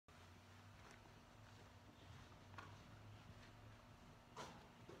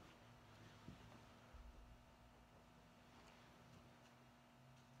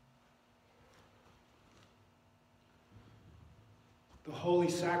the holy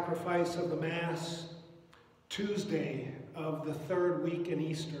sacrifice of the Mass, Tuesday of the third week in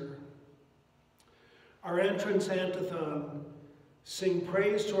Easter. Our entrance antiphon, sing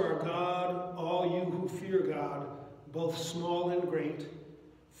praise to our God, all you who fear God, both small and great.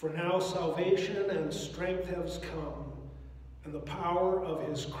 For now salvation and strength has come, and the power of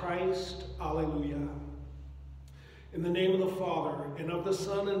his Christ. Alleluia. In the name of the Father, and of the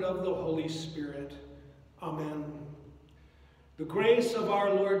Son, and of the Holy Spirit. Amen. The grace of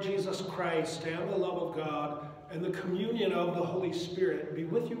our Lord Jesus Christ, and the love of God, and the communion of the Holy Spirit be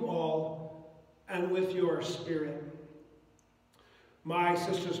with you all, and with your spirit. My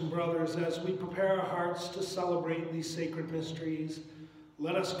sisters and brothers, as we prepare our hearts to celebrate these sacred mysteries,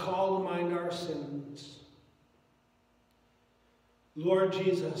 let us call to mind our sins. Lord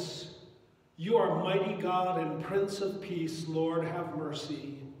Jesus, you are mighty God and Prince of Peace. Lord, have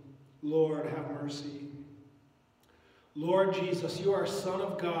mercy. Lord, have mercy. Lord Jesus, you are Son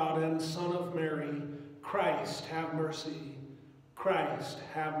of God and Son of Mary. Christ, have mercy. Christ,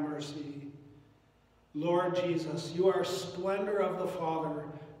 have mercy. Lord Jesus, you are splendor of the Father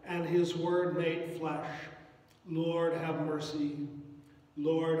and his Word made flesh. Lord, have mercy.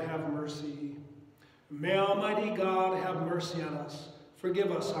 Lord, have mercy. May Almighty God have mercy on us,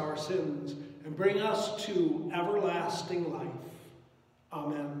 forgive us our sins, and bring us to everlasting life.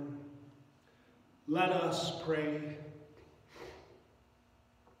 Amen. Let us pray.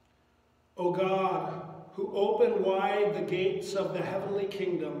 O God, who open wide the gates of the heavenly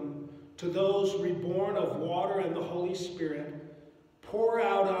kingdom to those reborn of water and the Holy Spirit, pour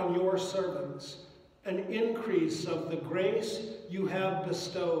out on your servants an increase of the grace you have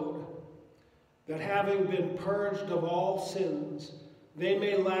bestowed, that having been purged of all sins, they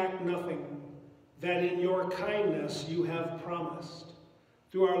may lack nothing, that in your kindness you have promised.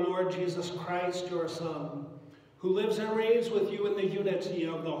 Through our Lord Jesus Christ, your Son, who lives and reigns with you in the unity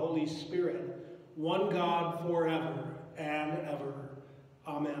of the Holy Spirit, one God forever and ever.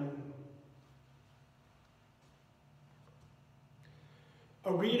 Amen.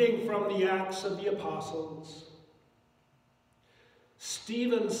 A reading from the Acts of the Apostles.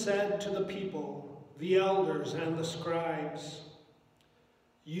 Stephen said to the people, the elders and the scribes,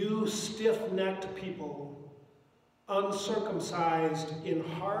 "You stiff-necked people, uncircumcised in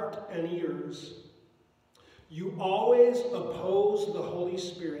heart and ears, you always oppose the Holy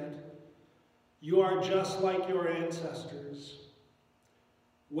Spirit. You are just like your ancestors.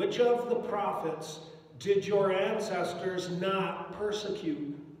 Which of the prophets did your ancestors not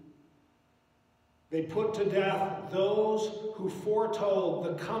persecute? They put to death those who foretold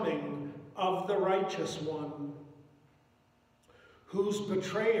the coming of the righteous one, whose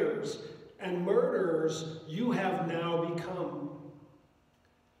betrayers and murderers you have now become.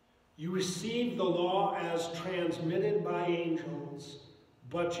 You received the law as transmitted by angels,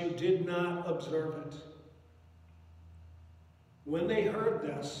 but you did not observe it." When they heard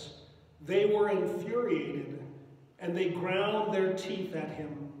this, they were infuriated, and they ground their teeth at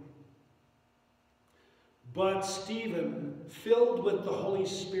him. But Stephen, filled with the Holy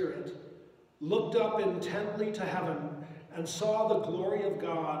Spirit, looked up intently to heaven and saw the glory of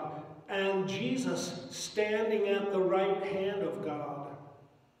God and Jesus standing at the right hand of God.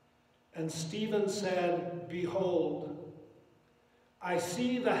 And Stephen said, "Behold, I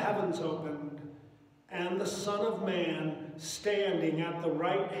see the heavens opened, and the Son of Man standing at the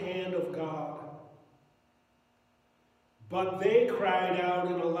right hand of God." But they cried out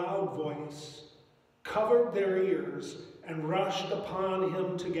in a loud voice, covered their ears, and rushed upon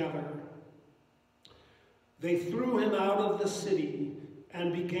him together. They threw him out of the city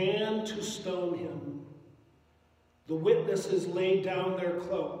and began to stone him. The witnesses laid down their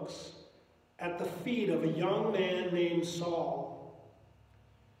cloaks at the feet of a young man named Saul.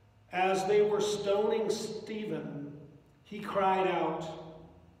 As they were stoning Stephen, he cried out,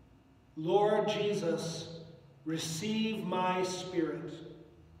 "Lord Jesus, receive my spirit."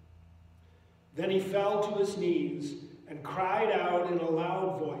 Then he fell to his knees and cried out in a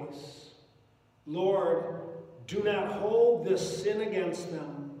loud voice, "Lord, do not hold this sin against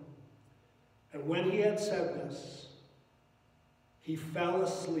them." And when he had said this, he fell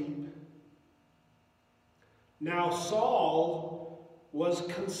asleep. Now Saul was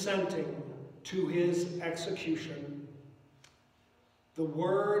consenting to his execution. The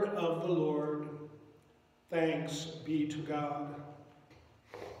word of the Lord. Thanks be to God.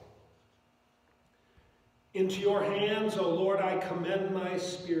 Into your hands, O Lord, I commend my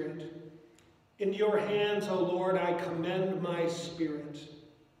spirit. Into your hands, O Lord, I commend my spirit.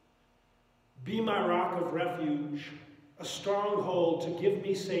 Be my rock of refuge, a stronghold to give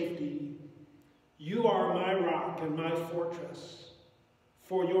me safety. You are my rock and my fortress.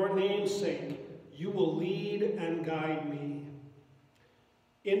 For your name's sake, you will lead and guide me.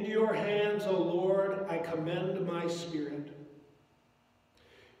 Into your hands, O Lord, I commend my spirit.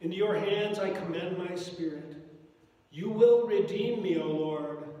 Into your hands I commend my spirit. You will redeem me, O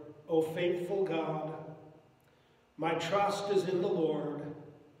Lord, O faithful God. My trust is in the Lord.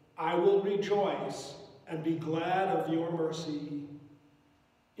 I will rejoice and be glad of your mercy.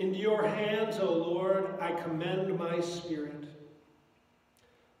 Into your hands, O Lord, I commend my spirit.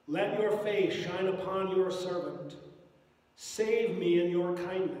 Let your face shine upon your servant. Save me in your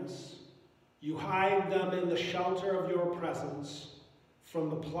kindness. You hide them in the shelter of your presence from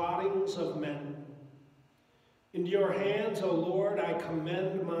the plottings of men. Into your hands, O Lord, I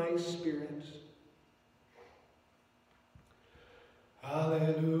commend my spirit.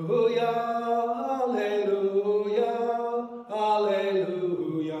 Alleluia, alleluia,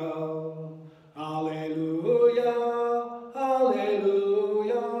 alleluia, alleluia,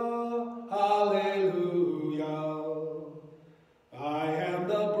 alleluia, alleluia. I am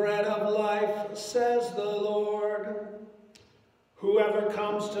the bread of life, says the Lord. Whoever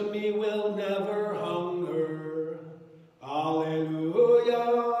comes to me will never hunger. Alleluia,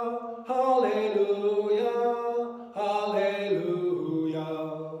 alleluia, alleluia.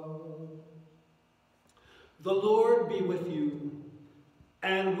 The Lord be with you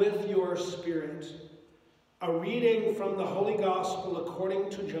and with your spirit. A reading from the Holy Gospel according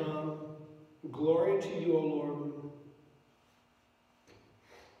to John. Glory to you, O Lord.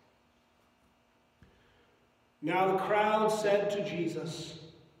 Now the crowd said to Jesus,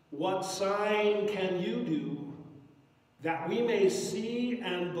 "What sign can you do, that we may see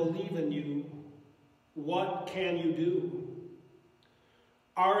and believe in you? What can you do?"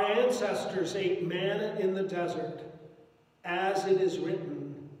 Our ancestors ate manna in the desert, as it is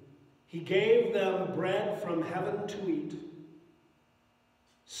written, "He gave them bread from heaven to eat."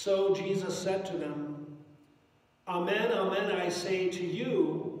 So Jesus said to them, "Amen, amen, I say to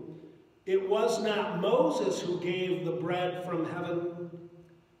you, it was not Moses who gave the bread from heaven.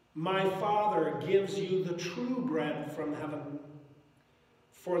 My Father gives you the true bread from heaven.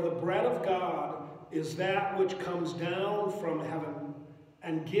 For the bread of God is that which comes down from heaven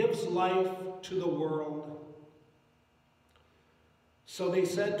and gives life to the world." So they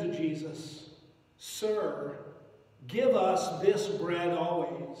said to Jesus, "Sir, give us this bread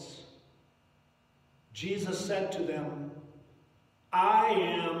always." Jesus said to them, "I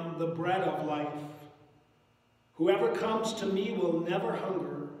am the bread of life. Whoever comes to me will never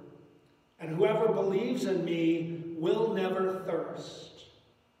hunger, and whoever believes in me will never thirst."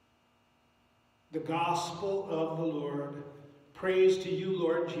 The Gospel of the Lord. Praise to you,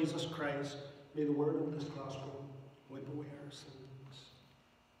 Lord Jesus Christ. May the word of this gospel wipe away our sins.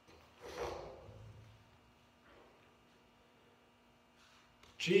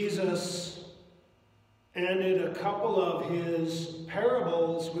 Jesus ended a couple of his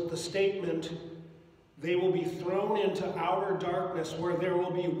parables with the statement, "They will be thrown into outer darkness where there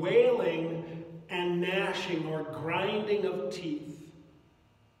will be wailing and gnashing," or grinding of teeth.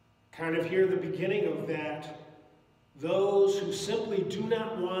 Kind of hear the beginning of that. Those who simply do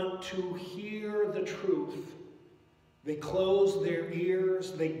not want to hear the truth. They close their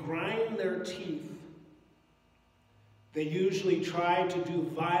ears, they grind their teeth. They usually try to do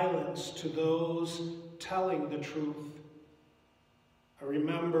violence to those telling the truth. I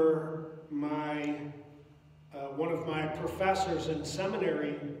remember one of my professors in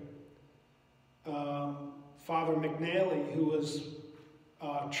seminary, Father McNally, who was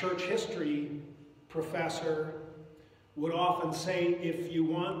a church history professor, would often say, if you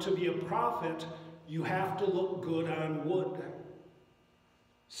want to be a prophet, you have to look good on wood.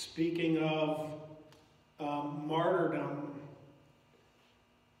 Speaking of martyrdom,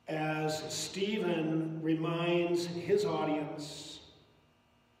 as Stephen reminds his audience.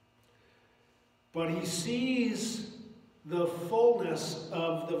 But he sees the fullness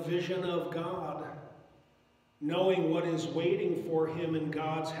of the vision of God, knowing what is waiting for him in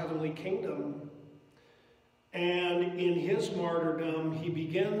God's heavenly kingdom. And in his martyrdom, he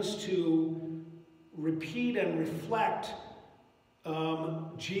begins to repeat and reflect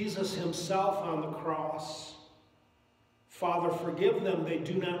Jesus himself on the cross. "Father, forgive them, they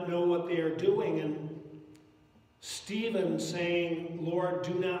do not know what they are doing." And Stephen saying, "Lord,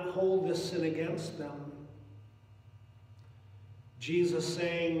 do not hold this sin against them." Jesus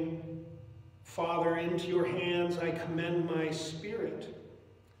saying, "Father, into your hands I commend my spirit."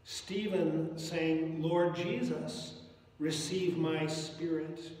 Stephen saying, "Lord Jesus, receive my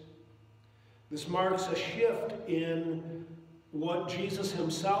spirit." This marks a shift in what Jesus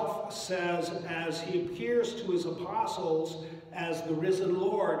himself says as he appears to his apostles as the risen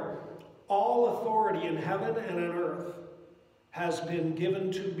Lord, all authority in heaven and on earth has been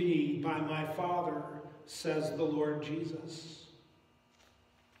given to me by my Father, says the Lord Jesus.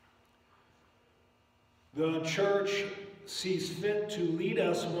 The church sees fit to lead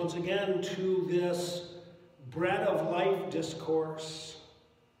us once again to this bread of life discourse.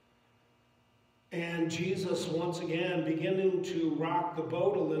 And Jesus once again beginning to rock the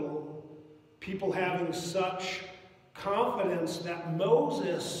boat a little. People having such confidence that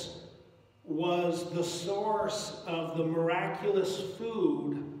Moses was the source of the miraculous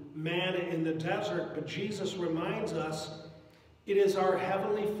food, manna in the desert. But Jesus reminds us it is our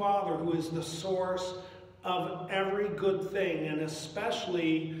Heavenly Father who is the source of every good thing, and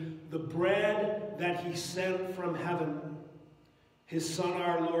especially the bread that he sent from heaven, his Son,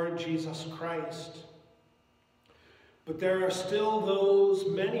 our Lord Jesus Christ. But there are still those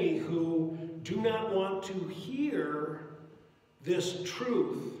many who do not want to hear this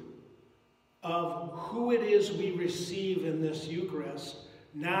truth of who it is we receive in this Eucharist.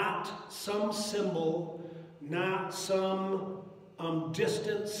 Not some symbol, not some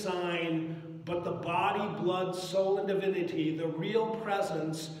distant sign, but the body, blood, soul, and divinity, the real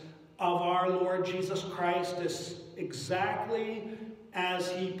presence of our Lord Jesus Christ is exactly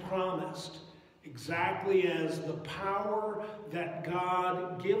as he promised, exactly as the power that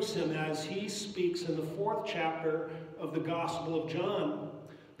God gives him, as he speaks in the 4th chapter of the Gospel of John.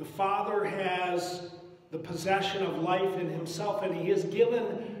 The Father has the possession of life in himself, and he has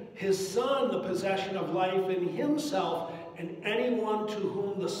given his Son the possession of life in himself, and anyone to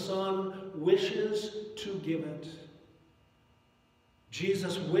whom the Son wishes to give it.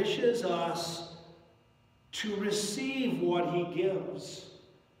 Jesus wishes us to receive what he gives,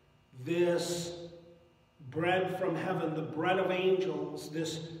 this bread from heaven, the bread of angels,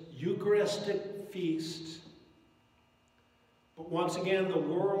 this Eucharistic feast. But once again, the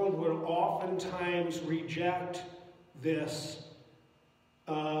world will oftentimes reject this,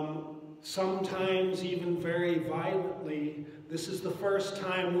 sometimes even very violently. This is the first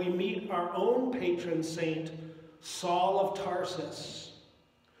time we meet our own patron saint, Saul of Tarsus,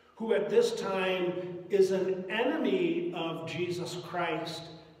 who at this time is an enemy of Jesus Christ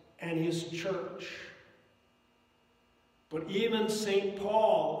and his church. But even St.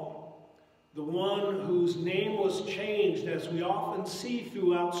 Paul, the one whose name was changed, as we often see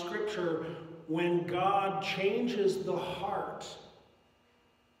throughout Scripture, when God changes the heart,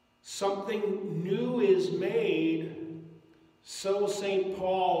 something new is made. So St.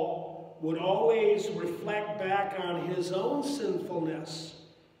 Paul would always reflect back on his own sinfulness,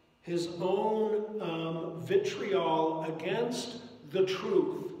 his own vitriol against the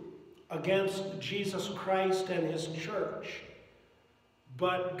truth, against Jesus Christ and his church.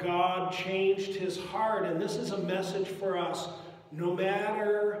 But God changed his heart, and this is a message for us. No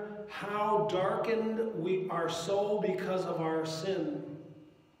matter how darkened our soul because of our sin,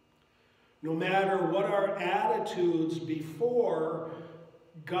 no matter what our attitudes before,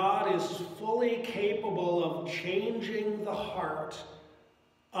 God is fully capable of changing the heart,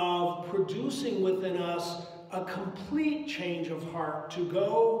 of producing within us a complete change of heart, to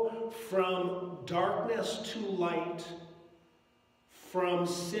go from darkness to light, from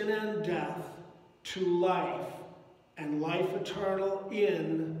sin and death to life, and life eternal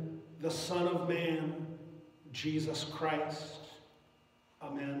in the Son of Man, Jesus Christ.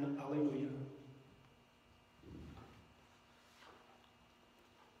 Amen. Alleluia.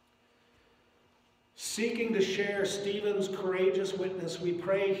 Seeking to share Stephen's courageous witness, we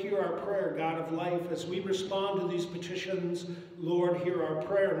pray, hear our prayer, God of life. As we respond to these petitions, Lord, hear our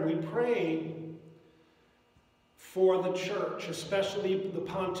prayer. And we pray for the church, especially the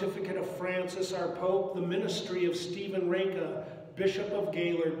pontificate of Francis, our Pope, the ministry of Stephen Reka, Bishop of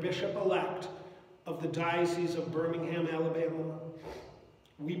Gaylord, Bishop-elect of the Diocese of Birmingham, Alabama.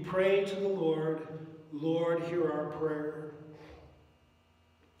 We pray to the Lord, Lord, hear our prayer.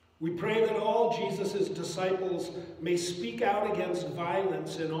 We pray that all Jesus' disciples may speak out against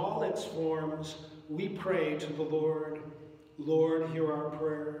violence in all its forms. We pray to the Lord, Lord, hear our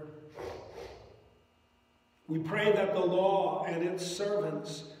prayer. We pray that the law and its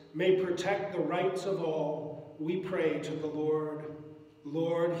servants may protect the rights of all. We pray to the Lord,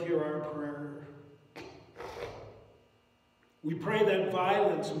 Lord, hear our prayer. We pray that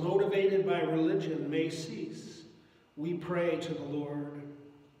violence motivated by religion may cease. We pray to the Lord.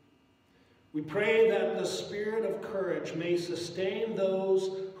 We pray that the spirit of courage may sustain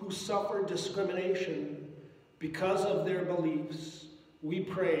those who suffer discrimination because of their beliefs. We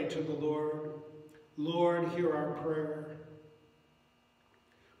pray to the Lord. Lord, hear our prayer.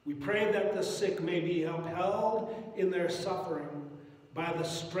 We pray that the sick may be upheld in their suffering by the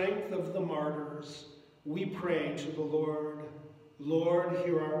strength of the martyrs. We pray to the Lord. Lord,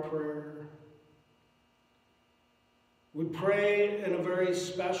 hear our prayer. We pray in a very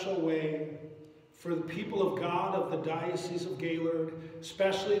special way for the people of God of the Diocese of Gaylord,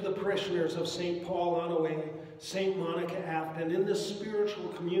 especially the parishioners of St. Paul Onaway, St. Monica Aft, and in this spiritual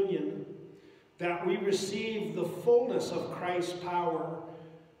communion, that we receive the fullness of Christ's power,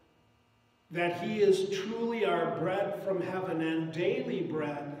 that he is truly our bread from heaven and daily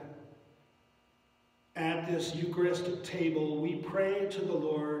bread. At this Eucharistic table, we pray to the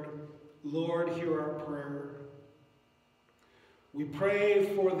Lord. Lord, hear our prayer. We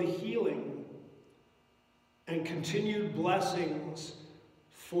pray for the healing and continued blessings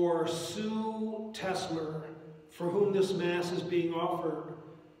for Sue Tessmer, for whom this Mass is being offered,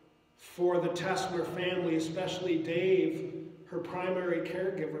 for the Tessmer family, especially Dave, her primary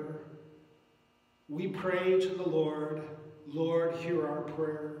caregiver. We pray to the Lord. Lord, hear our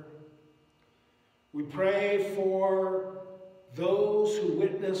prayer. We pray for those who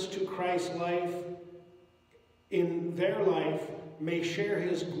witness to Christ's life in their life, may share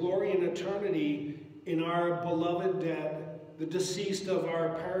his glory in eternity in our beloved dead, the deceased of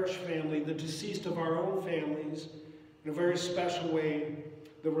our parish family, the deceased of our own families, in a very special way,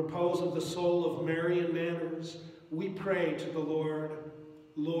 the repose of the soul of Marion Manners. We pray to the Lord.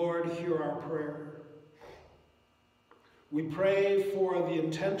 Lord, hear our prayer. We pray for the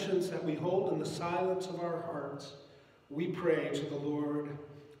intentions that we hold in the silence of our hearts. We pray to the Lord.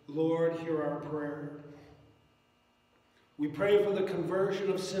 Lord, hear our prayer. We pray for the conversion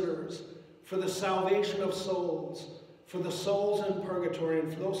of sinners, for the salvation of souls, for the souls in purgatory,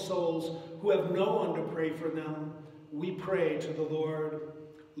 and for those souls who have no one to pray for them. We pray to the Lord.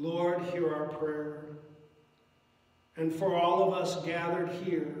 Lord, hear our prayer. And for all of us gathered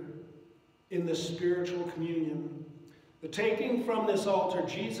here in the spiritual communion, the taking from this altar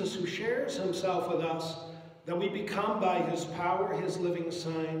Jesus who shares himself with us, that we become by his power his living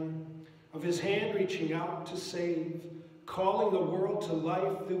sign, of his hand reaching out to save, calling the world to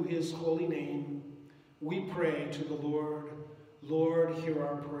life through his holy name. We pray to the Lord. Lord, hear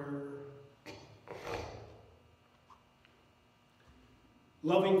our prayer.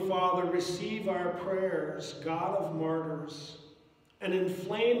 Loving Father, receive our prayers, God of martyrs, and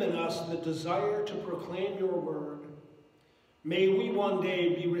inflame in us the desire to proclaim your word. May we one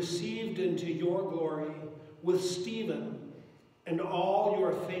day be received into your glory with Stephen and all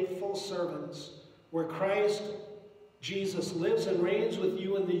your faithful servants, where Christ Jesus lives and reigns with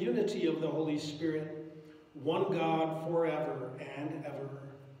you in the unity of the Holy Spirit, one God forever and ever.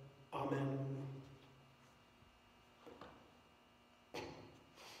 Amen.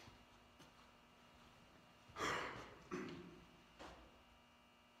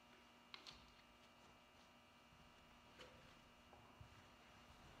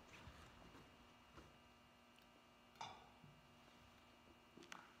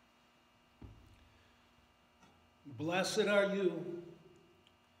 Blessed are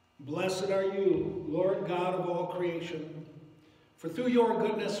you, Lord God of all creation. For through your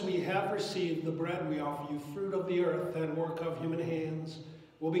goodness we have received the bread we offer you, fruit of the earth and work of human hands,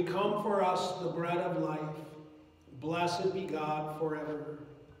 will become for us the bread of life. Blessed be God forever.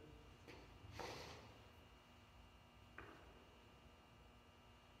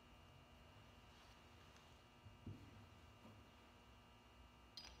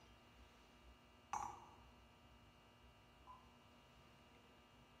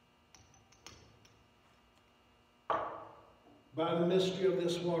 By the mystery of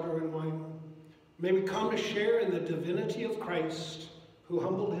this water and wine, may we come to share in the divinity of Christ, who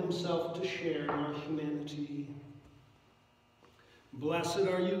humbled himself to share in our humanity. Blessed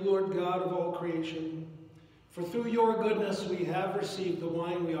are you, Lord God of all creation. For through your goodness we have received the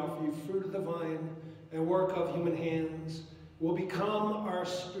wine we offer you, fruit of the vine and work of human hands, will become our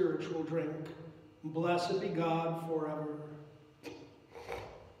spiritual drink. Blessed be God forever.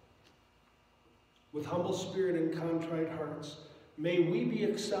 With humble spirit and contrite hearts, may we be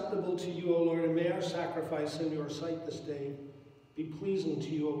acceptable to you, O Lord, and may our sacrifice in your sight this day be pleasing to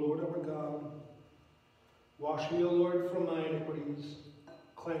you, O Lord, our God. Wash me, O Lord, from my iniquities.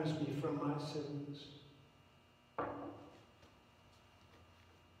 Cleanse me from my sins.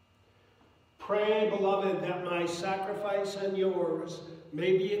 Pray, beloved, that my sacrifice and yours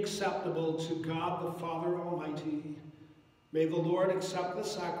may be acceptable to God the Father Almighty. May the Lord accept the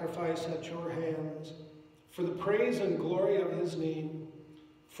sacrifice at your hands for the praise and glory of his name,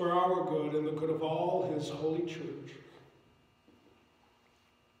 for our good and the good of all his holy church.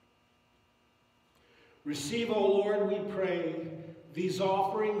 Receive, O Lord, we pray, these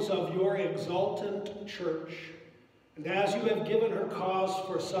offerings of your exultant church. And as you have given her cause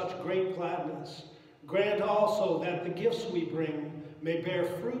for such great gladness, grant also that the gifts we bring may bear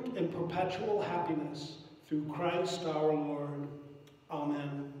fruit in perpetual happiness through Christ our Lord.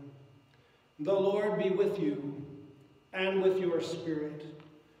 Amen. The Lord be with you and with your spirit.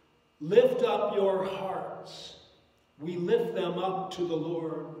 Lift up your hearts. We lift them up to the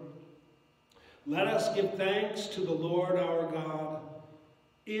Lord. Let us give thanks to the Lord our God.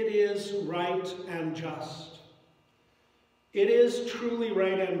 It is right and just. It is truly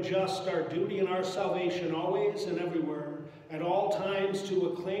right and just, our duty and our salvation, always and everywhere, at all times, to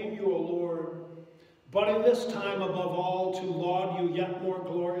acclaim you, O Lord, but in this time above all to laud you yet more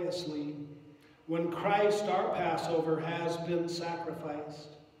gloriously, when Christ our Passover has been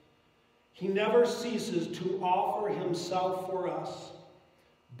sacrificed. He never ceases to offer himself for us,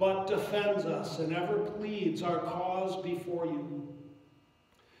 but defends us and ever pleads our cause before you.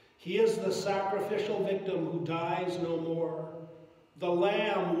 He is the sacrificial victim who dies no more, the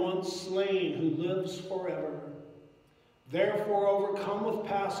Lamb once slain who lives forever. Therefore, overcome with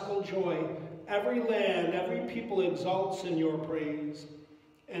paschal joy, every land, every people exults in your praise,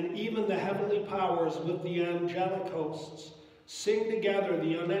 and even the heavenly powers with the angelic hosts sing together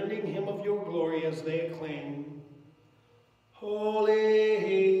the unending hymn of your glory as they acclaim, Holy,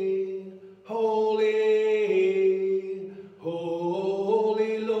 holy,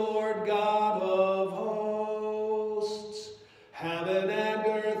 holy Lord God of hosts, heaven and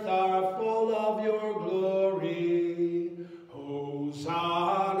earth are full of your glory.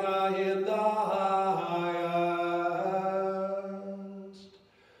 Hosanna in the highest.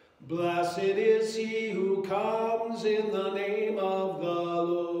 Blessed is he who comes in the name of the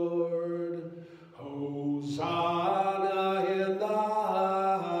Lord. Hosanna in the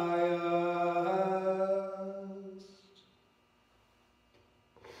highest.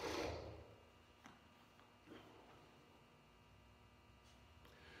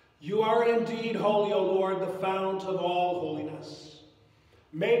 You are indeed holy, O Lord, the fount of all holiness.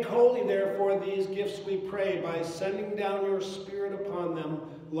 Make holy, therefore, these gifts, we pray, by sending down your Spirit upon them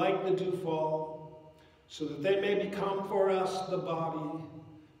like the dewfall, so that they may become for us the body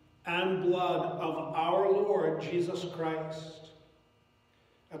and blood of our Lord Jesus Christ.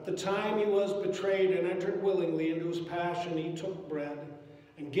 At the time he was betrayed and entered willingly into his passion, he took bread,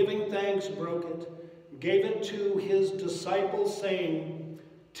 and giving thanks, broke it, and gave it to his disciples, saying,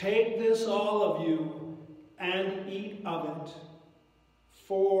 Take this, all of you, and eat of it.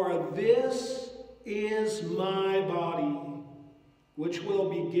 For this is my body, which will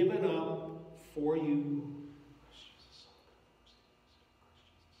be given up for you.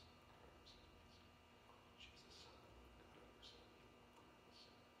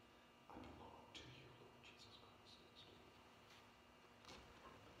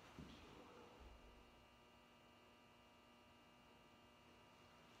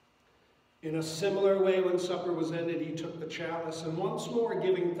 In a similar way, when supper was ended, he took the chalice, and once more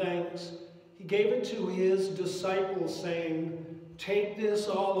giving thanks, he gave it to his disciples, saying, Take this,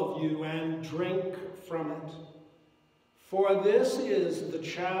 all of you, and drink from it. For this is the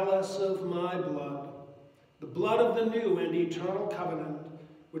chalice of my blood, the blood of the new and eternal covenant,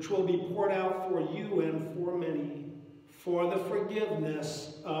 which will be poured out for you and for many, for the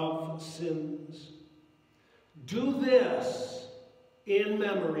forgiveness of sins. Do this in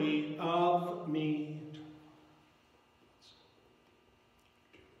memory of me.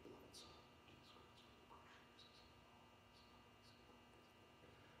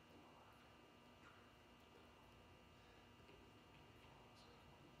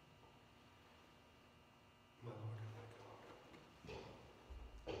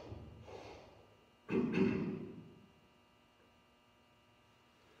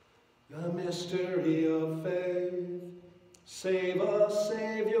 The mystery of faith. Save us,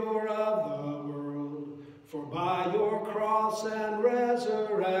 Savior of the world, for by your cross and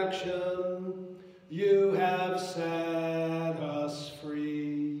resurrection you have set us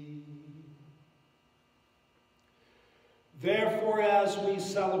free. Therefore, as we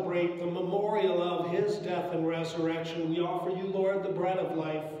celebrate the memorial of his death and resurrection, we offer you, Lord, the bread of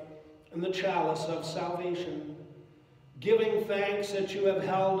life and the chalice of salvation, giving thanks that you have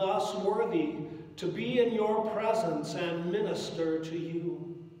held us worthy to be in your presence and minister to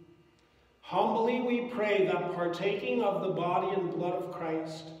you. Humbly we pray that, partaking of the body and blood of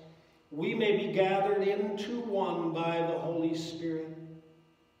Christ, we may be gathered into one by the Holy Spirit.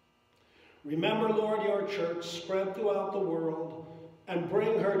 Remember, Lord, your church spread throughout the world, and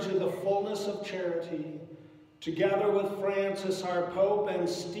bring her to the fullness of charity, together with Francis, our Pope, and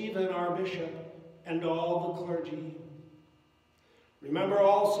Stephen, our Bishop, and all the clergy. Remember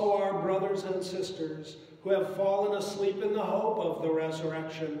also our brothers and sisters who have fallen asleep in the hope of the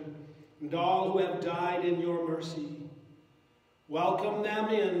resurrection, and all who have died in your mercy. Welcome them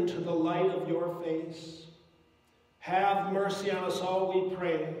into the light of your face. Have mercy on us all, we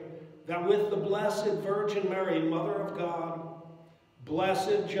pray, that with the Blessed Virgin Mary, Mother of God,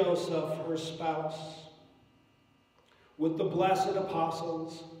 blessed Joseph, her spouse, with the blessed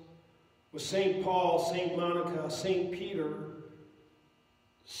apostles, with St. Paul, St. Monica, St. Peter,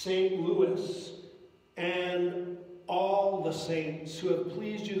 St. Louis, and all the saints who have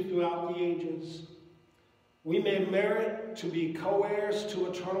pleased you throughout the ages, we may merit to be co-heirs to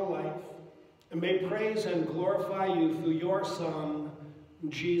eternal life, and may praise and glorify you through your Son,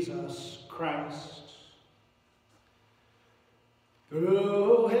 Jesus Christ.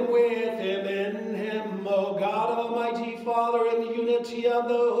 Through him, with him, in him, O God, Almighty Father, in the unity of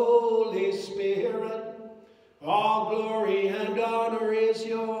the Holy Spirit, all glory and honor is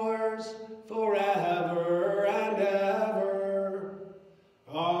yours forever and ever.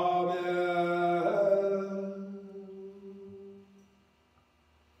 Amen.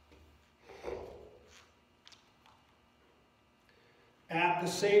 At the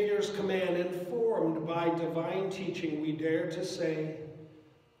Savior's command, informed by divine teaching, we dare to say,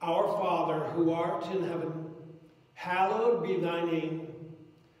 Our Father, who art in heaven, hallowed be thy name.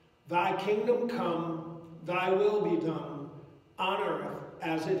 Thy kingdom come, thy will be done, on earth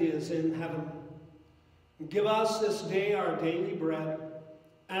as it is in heaven. Give us this day our daily bread,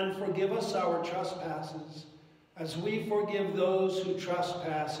 and forgive us our trespasses, as we forgive those who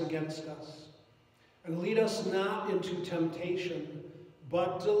trespass against us. And lead us not into temptation,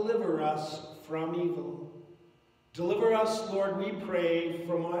 but deliver us from evil. Deliver us, Lord, we pray,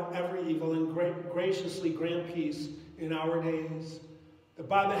 from every evil, and graciously grant peace in our days, that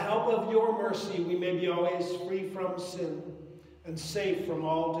by the help of your mercy we may be always free from sin and safe from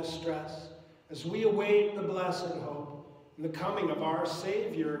all distress, as we await the blessed hope and the coming of our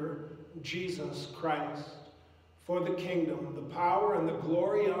Savior, Jesus Christ. For the kingdom, the power, and the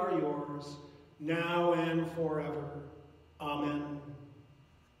glory are yours, now and forever. Amen.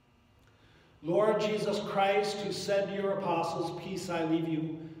 Lord Jesus Christ, who said to your apostles, Peace I leave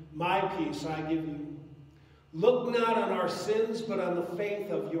you, my peace I give you. Look not on our sins, but on the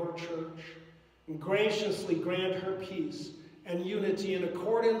faith of your church, and graciously grant her peace and unity in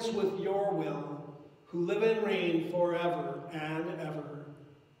accordance with your will, who live and reign forever and ever.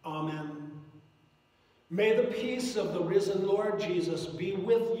 Amen. May the peace of the risen Lord Jesus be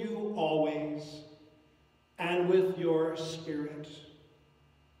with you always, and with your spirit.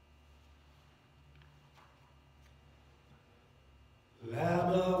 Lamb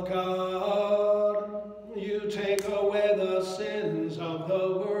of God, you take away the sins of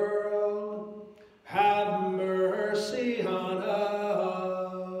the world. Have mercy on us.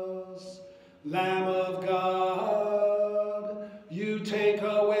 Lamb of God, you take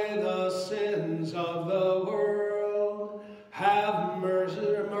away the sins of the world. Have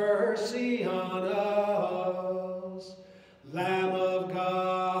mercy on us. Lamb of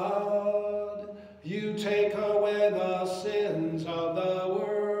God, you take away the sins of the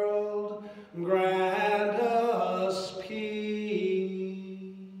world. Grant us peace.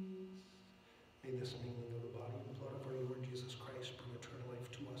 May this mingling of the body and blood of our Lord Jesus Christ bring eternal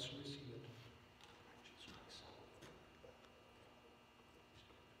life to us who receive it. Jesus Christ.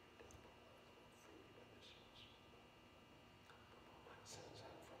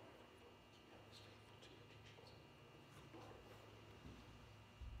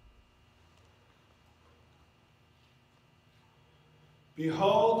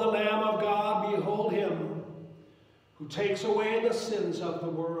 Behold the Lamb of God, behold him, who takes away the sins of the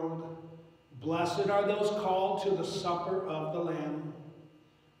world. Blessed are those called to the supper of the Lamb.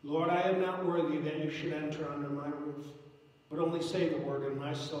 Lord, I am not worthy that you should enter under my roof, but only say the word, and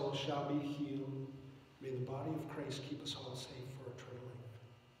my soul shall be healed. May the body of Christ keep us all safe for eternal life.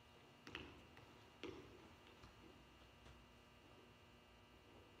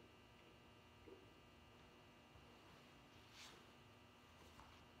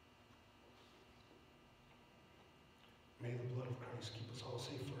 May the blood of Christ keep us all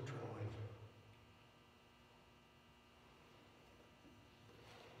safe for eternal life.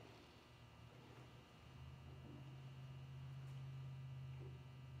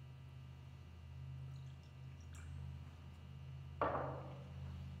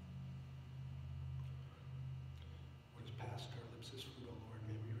 What has passed our lips is fruit, O Lord,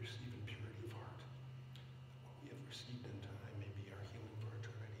 may we receive in purity of heart. What we have received in time may be our healing for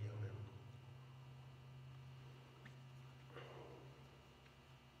eternity. Amen.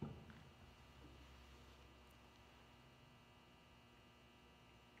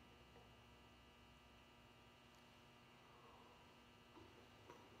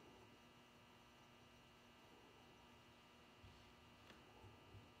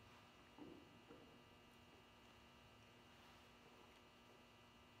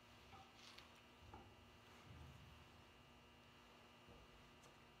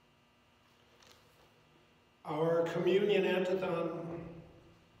 Our communion antiphon.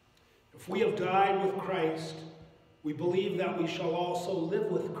 If we have died with Christ, we believe that we shall also live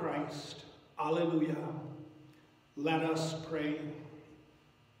with Christ. Alleluia. Let us pray.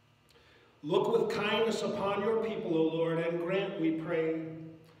 Look with kindness upon your people, O Lord, and grant, we pray,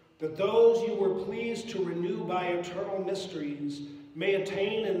 that those you were pleased to renew by eternal mysteries may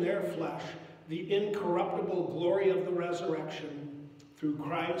attain in their flesh the incorruptible glory of the resurrection, through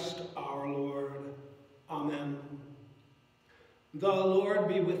Christ our Lord. Amen. The Lord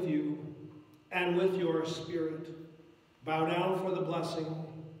be with you, and with your spirit. Bow down for the blessing.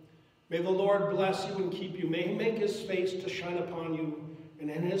 May the Lord bless you and keep you. May he make his face to shine upon you, and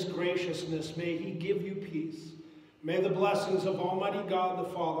in his graciousness may he give you peace. May the blessings of Almighty God the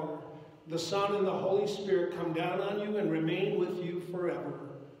Father, the Son, and the Holy Spirit come down on you and remain with you forever.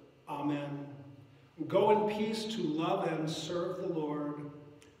 Amen. Go in peace to love and serve the Lord.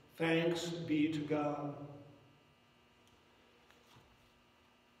 Thanks be to God.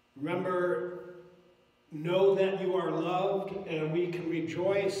 Remember, know that you are loved, and we can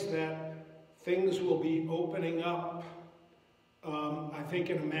rejoice that things will be opening up, I think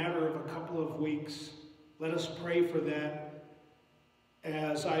in a matter of a couple of weeks. Let us pray for that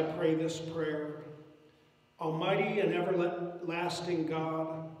as I pray this prayer. Almighty and everlasting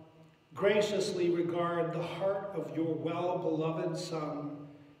God, graciously regard the heart of your well-beloved Son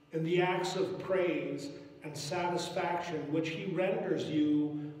in the acts of praise and satisfaction which he renders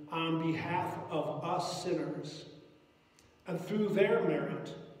you on behalf of us sinners. And through their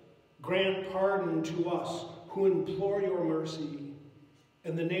merit, grant pardon to us who implore your mercy.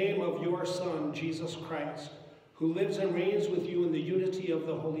 In the name of your Son, Jesus Christ, who lives and reigns with you in the unity of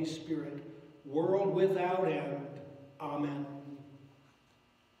the Holy Spirit, world without end. Amen.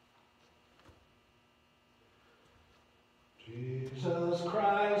 Jesus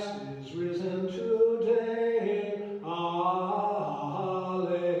Christ is risen today.